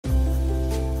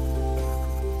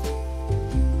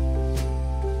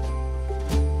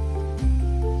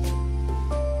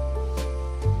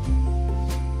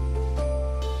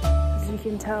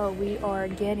tell, we are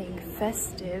getting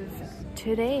festive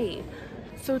today.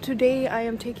 So today I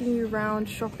am taking you around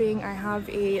shopping. I have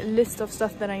a list of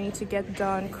stuff that I need to get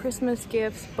done, Christmas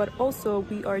gifts, but also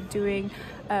we are doing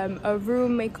a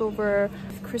room makeover,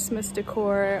 Christmas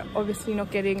decor. Obviously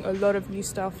not getting a lot of new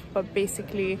stuff, but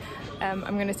basically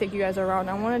I'm gonna take you guys around.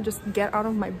 I want to just get out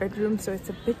of my bedroom, so it's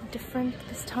a bit different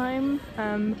this time.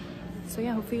 So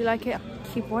yeah, hopefully you like it.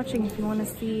 Keep watching if you want to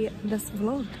see this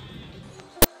vlog.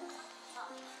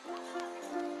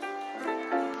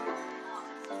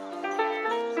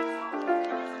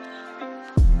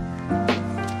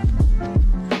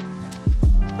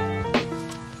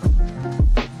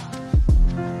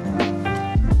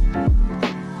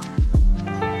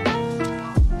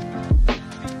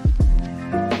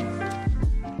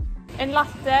 En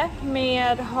latte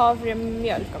med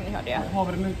havremjölk om ni har det.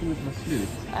 Havremjölk kommer inte vara slut.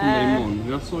 Kommer imorgon.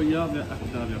 Vi har soja, vi har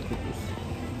ärtor, vi har kokos.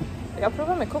 Jag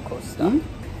provar med kokos då.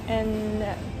 En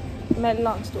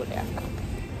mellanstorlek.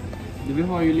 Vi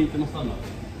har ju lite något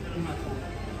annat.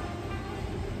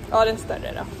 Ja, den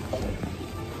större då.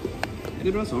 Är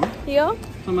det bra så? Ja.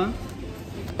 Ta med.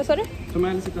 Vad sa du? Ta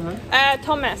med eller sitta här?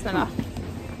 Ta med snälla.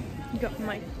 Got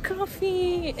my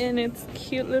coffee in its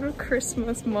cute little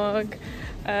Christmas mug.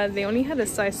 They only had a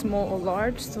size small or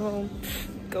large, so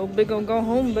go big or go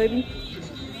home, baby.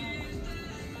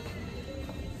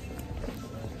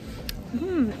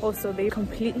 Also, they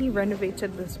completely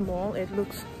renovated this mall. It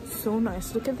looks so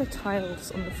nice. Look at the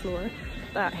tiles on the floor,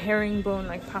 that herringbone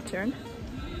like pattern.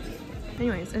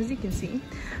 Anyways, as you can see,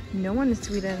 no one in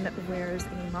Sweden wears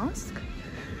a mask.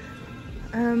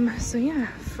 So yeah,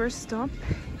 first stop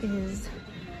is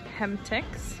Hemtex.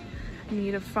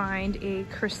 Need to find a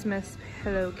Christmas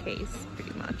pillowcase,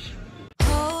 pretty much.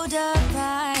 Hold up,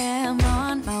 I am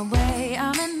on my way,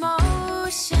 I'm in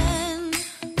motion.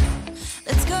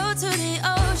 Let's go to the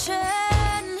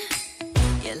ocean.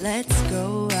 Yeah, let's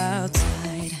go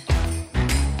outside.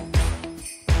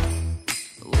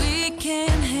 We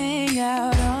can hang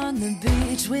out on the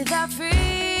beach without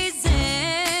freezing.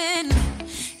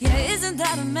 Yeah, isn't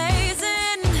that amazing?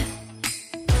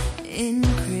 In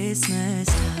Christmas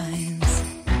times,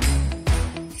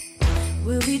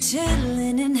 we'll be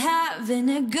chilling and having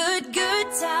a good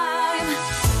time.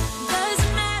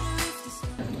 Doesn't matter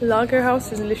if the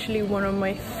Lagerhaus is literally one of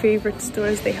my favorite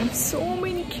stores. They have so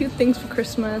many cute things for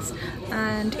Christmas,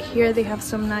 and here they have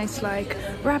some nice like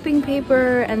wrapping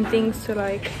paper and things to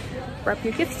like wrap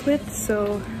your gifts with,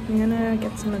 so I'm gonna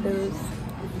get some of those.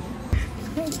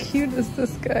 How cute is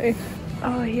this guy?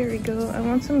 Oh, here we go. I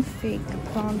want some fake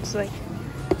plants like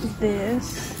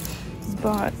this,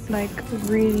 but like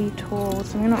really tall,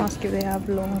 so I'm gonna ask if they have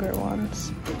longer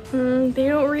ones. They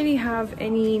don't really have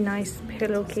any nice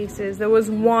pillowcases. There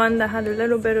was one that had a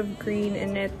little bit of green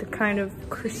in it, the kind of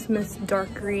Christmas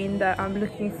dark green that I'm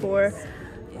looking for,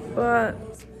 but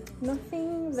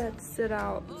nothing that stood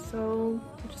out, so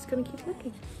I'm just gonna keep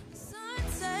looking.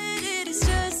 sunset, it is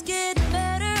just getting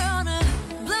better on a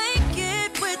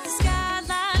blanket with the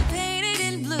skyline painted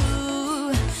in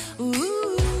blue.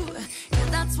 Ooh, yeah,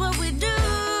 that's what we do.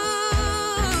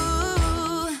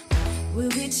 We'll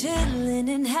be chilling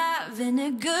and having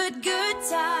a good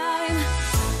time.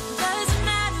 Doesn't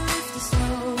matter if the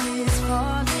snow is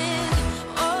falling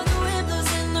or the wind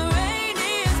blows and the rain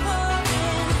is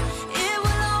pouring. It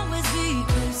will always be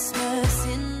Christmas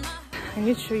in my... I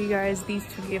need to show you guys these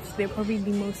two gifts. They're probably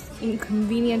the most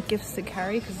inconvenient gifts to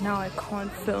carry because now I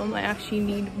can't film. I actually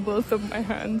need both of my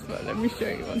hands, but let me show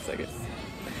you 1 second.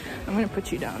 I'm gonna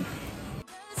put you down.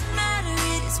 Doesn't matter,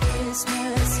 it is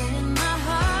Christmas in my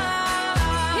heart.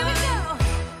 Here we go.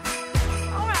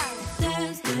 All right.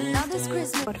 Now this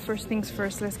Christmas. But first things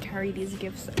first, let's carry these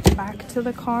gifts back to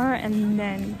the car and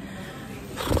then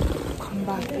come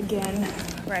back again.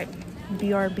 Right,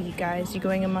 BRB guys, you're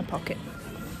going in my pocket.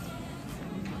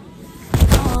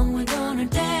 We're gonna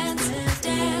dance,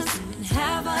 dance, and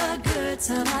have a good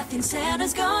time. I think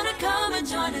Santa's gonna come and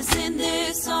join us in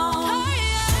this song.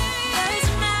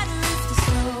 Doesn't matter if the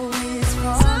snow is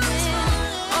falling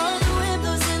or the wind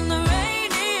blows and the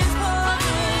rain is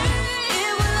pouring.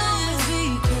 It will always be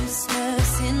Christmas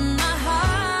in my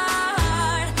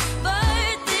heart.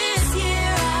 But this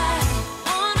year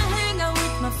I wanna hang out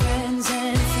with my friends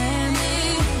and family,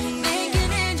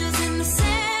 making angels in the sand.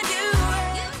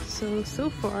 So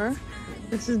far,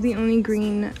 this is the only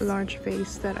green large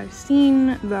vase that I've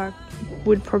seen that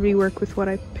would probably work with what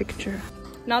I picture.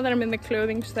 Now that I'm in the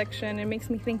clothing section, it makes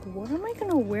me think, what am I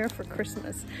gonna wear for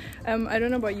Christmas? I don't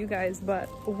know about you guys, but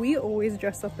we always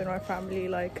dress up in our family.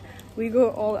 Like, we go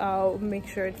all out, make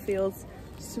sure it feels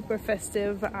super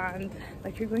festive and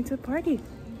like you're going to a party.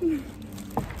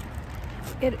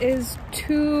 It is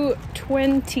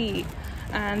 2:20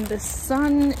 and the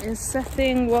sun is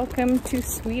setting. Welcome to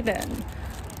Sweden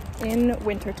in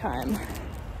wintertime.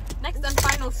 Next and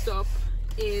final stop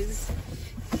is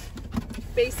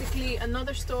basically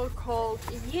another store called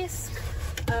Jysk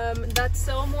that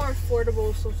sell more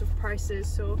affordable sorts of prices,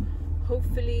 so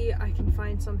hopefully I can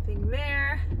find something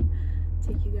there.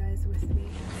 Take you guys with me.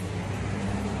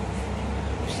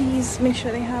 Please make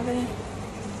sure they have it.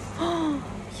 Oh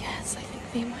yes, I think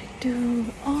they might do.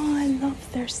 Oh, I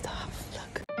love their stuff.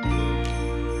 Look.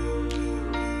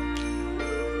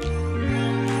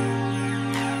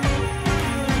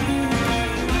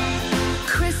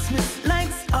 Christmas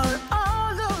lights are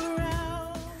all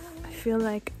around. I feel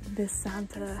like this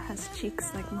Santa has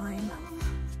cheeks like mine.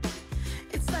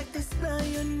 It's like they spell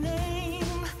your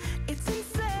name. It's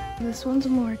insane. This one's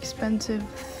more expensive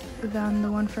than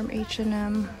the one from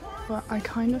H&M, but I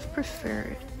kind of prefer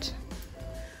it.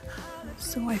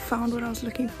 So I found what I was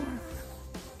looking for.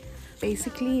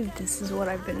 Basically, this is what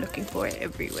I've been looking for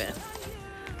everywhere.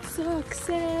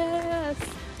 Success!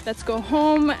 Let's go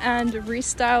home and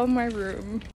restyle my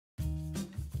room.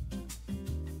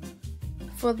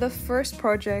 For the first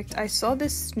project, I saw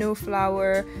this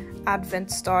snowflower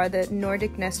advent star that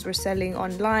Nordic Nest were selling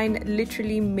online,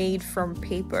 literally made from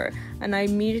paper, and I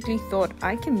immediately thought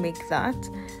I can make that.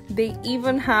 They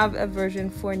even have a version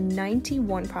for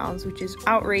 £91, which is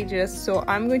outrageous, so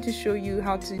I'm going to show you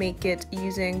how to make it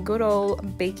using good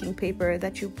old baking paper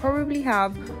that you probably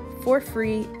have for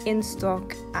free in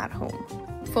stock at home.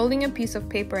 Folding a piece of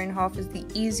paper in half is the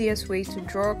easiest way to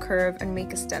draw a curve and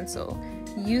make a stencil.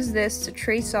 Use this to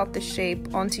trace out the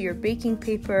shape onto your baking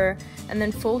paper and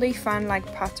then fold a fan-like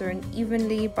pattern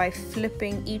evenly by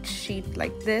flipping each sheet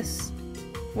like this.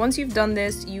 Once you've done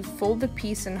this, you fold the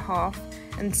piece in half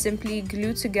and simply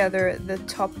glue together the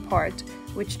top part,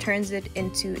 which turns it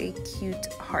into a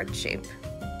cute heart shape.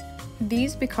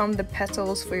 These become the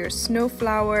petals for your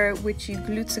snowflower, which you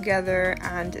glue together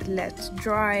and let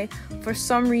dry. For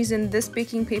some reason, this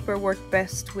baking paper worked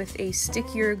best with a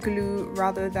stickier glue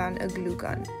rather than a glue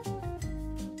gun.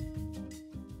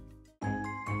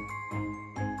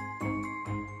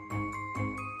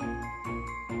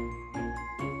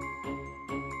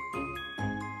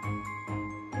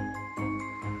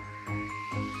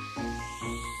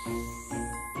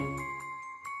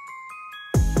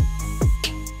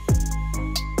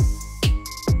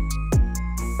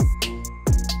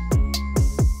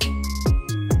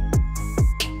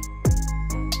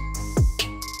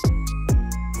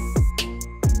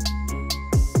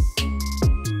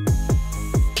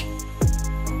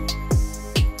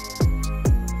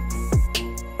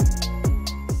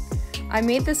 I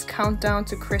made this countdown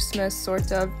to Christmas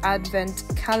sort of advent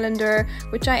calendar,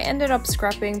 which I ended up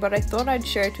scrapping, but I thought I'd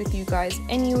share it with you guys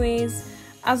anyways.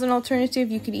 As an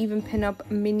alternative, you could even pin up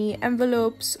mini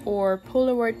envelopes or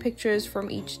Polaroid pictures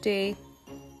from each day.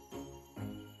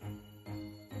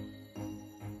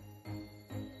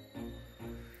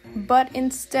 But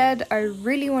instead, I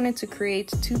really wanted to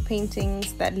create two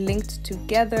paintings that linked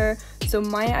together, so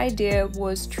my idea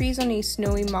was trees on a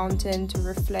snowy mountain to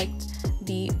reflect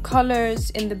the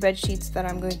colors in the bed sheets that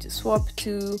I'm going to swap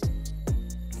to.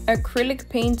 Acrylic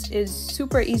paint is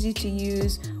super easy to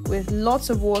use with lots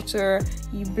of water.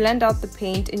 You blend out the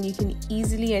paint and you can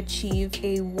easily achieve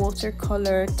a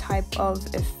watercolor type of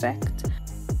effect.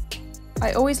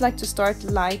 I always like to start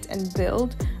light and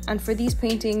build, and for these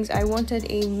paintings I wanted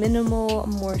a minimal,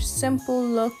 more simple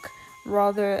look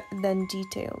rather than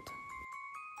detailed.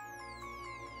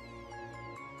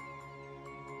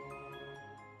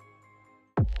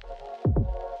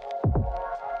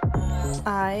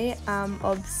 I am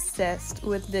obsessed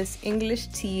with this English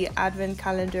tea advent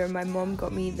calendar my mom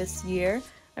got me this year.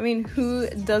 I mean, who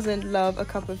doesn't love a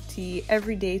cup of tea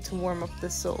every day to warm up the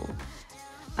soul?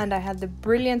 And I had the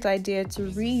brilliant idea to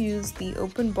reuse the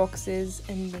open boxes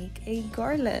and make a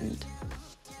garland.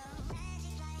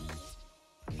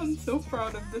 I'm so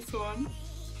proud of this one.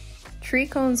 Tree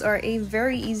cones are a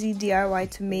very easy DIY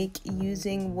to make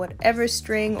using whatever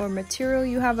string or material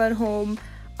you have at home.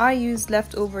 I used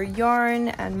leftover yarn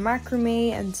and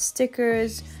macrame and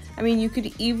stickers. I mean, you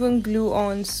could even glue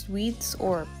on sweets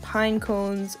or pine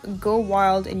cones. Go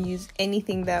wild and use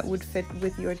anything that would fit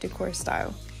with your decor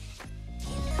style.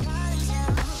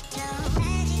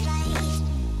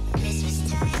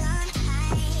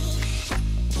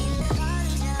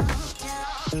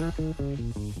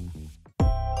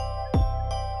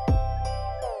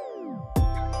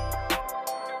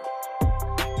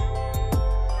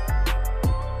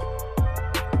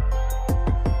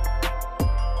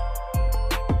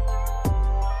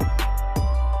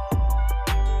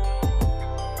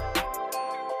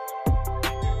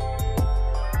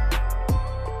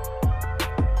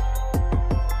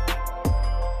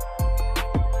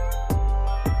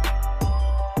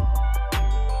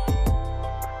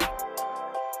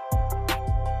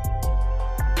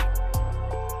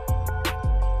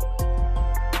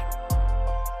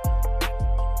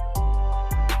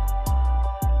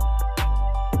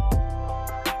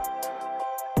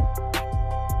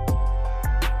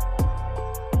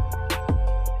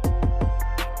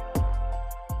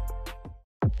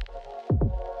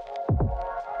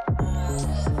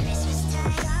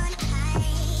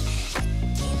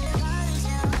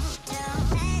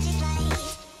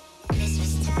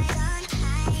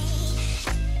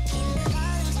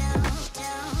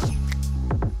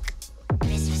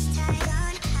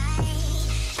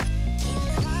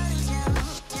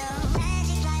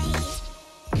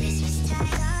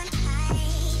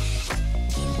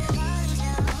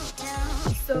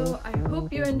 So I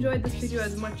hope you enjoyed this video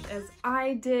as much as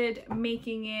I did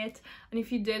making it, and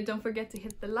if you did, don't forget to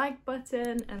hit the like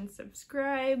button and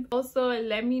subscribe. Also,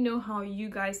 let me know how you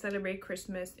guys celebrate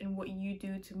Christmas and what you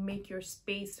do to make your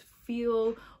space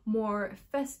feel more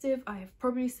festive. I have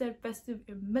probably said festive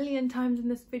a million times in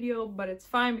this video, but it's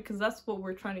fine because that's what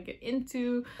we're trying to get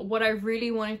into. What I really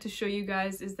wanted to show you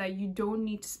guys is that you don't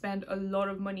need to spend a lot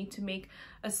of money to make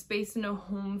a space in a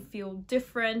home feel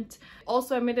different.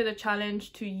 Also, I made it a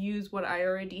challenge to use what I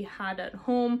already had at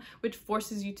home, which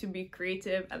forces you to be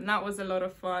creative, and that was a lot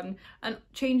of fun. And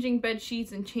changing bed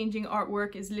sheets and changing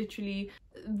artwork is literally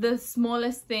the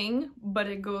smallest thing, but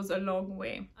it goes a long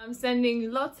way. I'm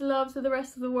sending lots of love to the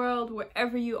rest of the world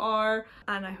wherever you are,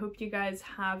 and I hope you guys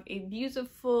have a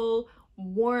beautiful,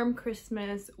 warm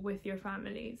Christmas with your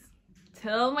families.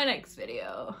 Till my next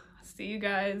video, see you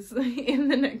guys in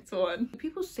the next one.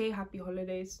 People say happy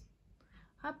holidays.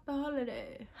 Happy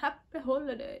holiday, happy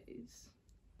holidays.